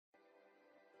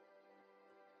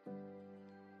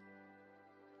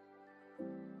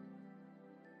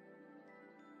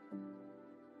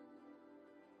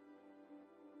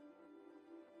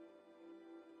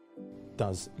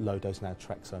does low-dose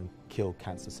naltrexone kill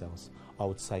cancer cells? I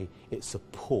would say it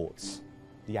supports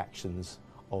the actions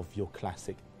of your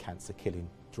classic cancer-killing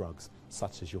drugs,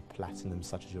 such as your platinum,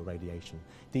 such as your radiation.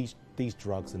 These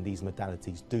drugs and these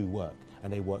modalities do work,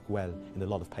 and they work well in a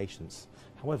lot of patients.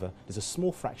 However, there's a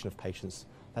small fraction of patients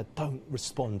that don't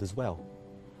respond as well.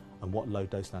 And what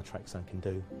low-dose naltrexone can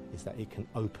do is that it can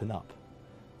open up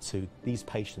to these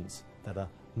patients that are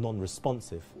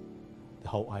non-responsive the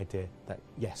whole idea that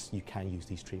yes, you can use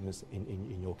these treatments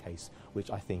in your case, which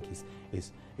I think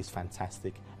is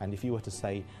fantastic. And if you were to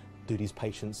say, do these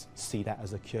patients see that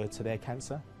as a cure to their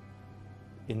cancer?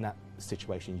 In that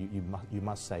situation, you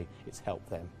must say it's helped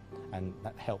them, and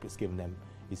that help it's given them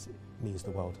means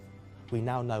the world. We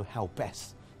now know how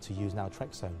best to use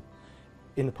naltrexone.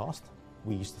 In the past,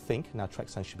 we used to think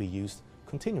naltrexone should be used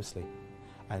continuously,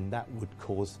 and that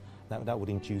would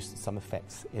induce some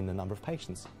effects in a number of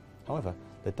patients. However,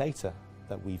 the data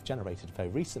that we've generated very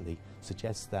recently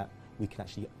suggests that we can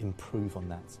actually improve on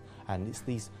that, and it's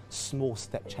these small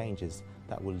step changes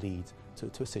that will lead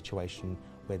to a situation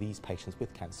where these patients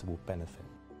with cancer will benefit.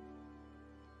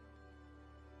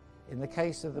 In the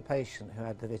case of the patient who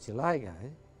had the vitiligo,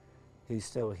 who's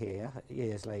still here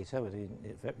years later with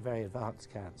very advanced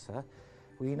cancer,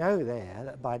 we know there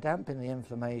that by damping the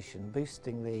inflammation,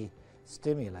 boosting the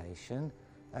stimulation,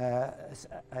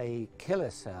 a killer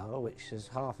cell, which is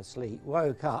half asleep,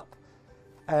 woke up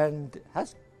and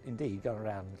has indeed gone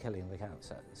around killing the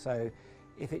cancer. So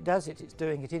if it does it, it's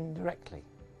doing it indirectly.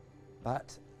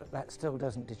 But that still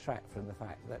doesn't detract from the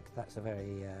fact that that's a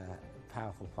very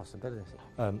powerful possibility.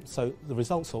 So the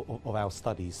results of our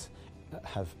studies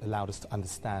have allowed us to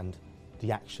understand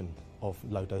the action of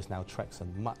low-dose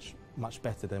naltrexone much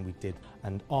better than we did.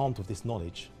 And armed with this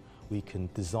knowledge, we can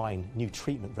design new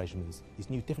treatment regimens, these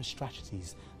new different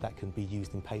strategies that can be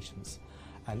used in patients.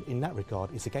 And in that regard,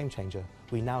 it's a game changer.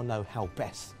 We now know how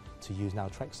best to use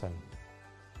naltrexone.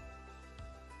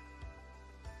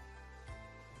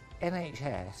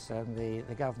 NHS and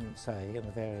the government say, and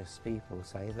the various people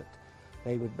say, that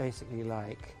they would basically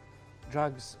like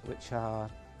drugs which are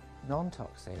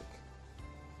non-toxic,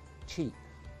 cheap,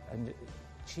 and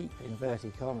cheap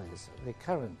inverted commas. The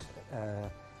current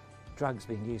drugs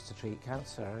being used to treat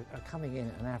cancer are coming in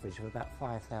at an average of about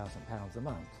 £5,000 a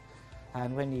month.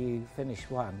 And when you finish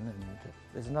one, and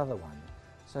there's another one.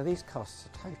 So these costs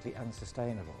are totally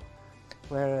unsustainable.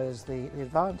 Whereas the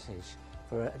advantage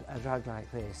for a drug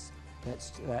like this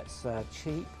that's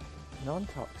cheap,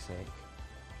 non-toxic,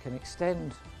 can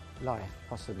extend life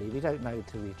possibly. We don't know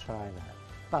till we try that.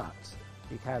 But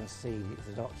you can see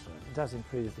the doctor, it does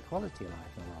improve the quality of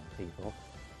life in a lot of people.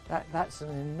 That's an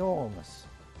enormous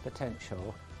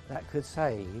potential that could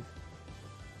save,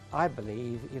 I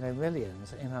believe,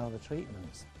 millions in other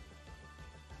treatments.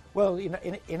 Well,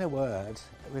 in a word,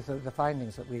 with the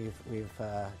findings that we've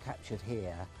captured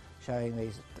here, showing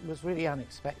these, it was really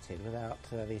unexpected without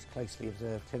these closely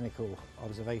observed clinical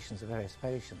observations of various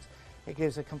patients. It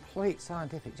gives a complete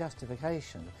scientific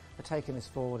justification for taking this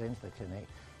forward into the clinic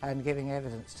and giving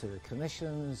evidence to the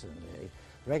clinicians and the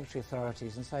regulatory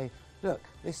authorities and say, look,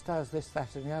 this does this,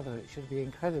 that and the other. It should be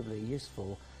incredibly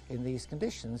useful in these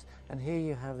conditions, and here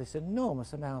you have this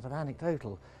enormous amount of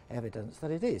anecdotal evidence that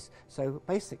it is. So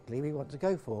basically we want to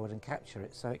go forward and capture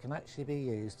it so it can actually be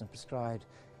used and prescribed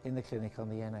in the clinic on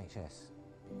the NHS.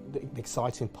 The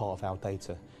exciting part of our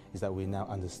data is that we now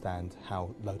understand how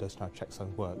low-dose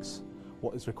naltrexone works.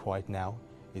 What is required now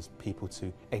is people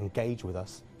to engage with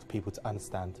us, for people to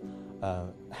understand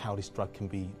how this drug can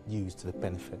be used to the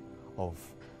benefit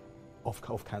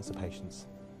of cancer patients.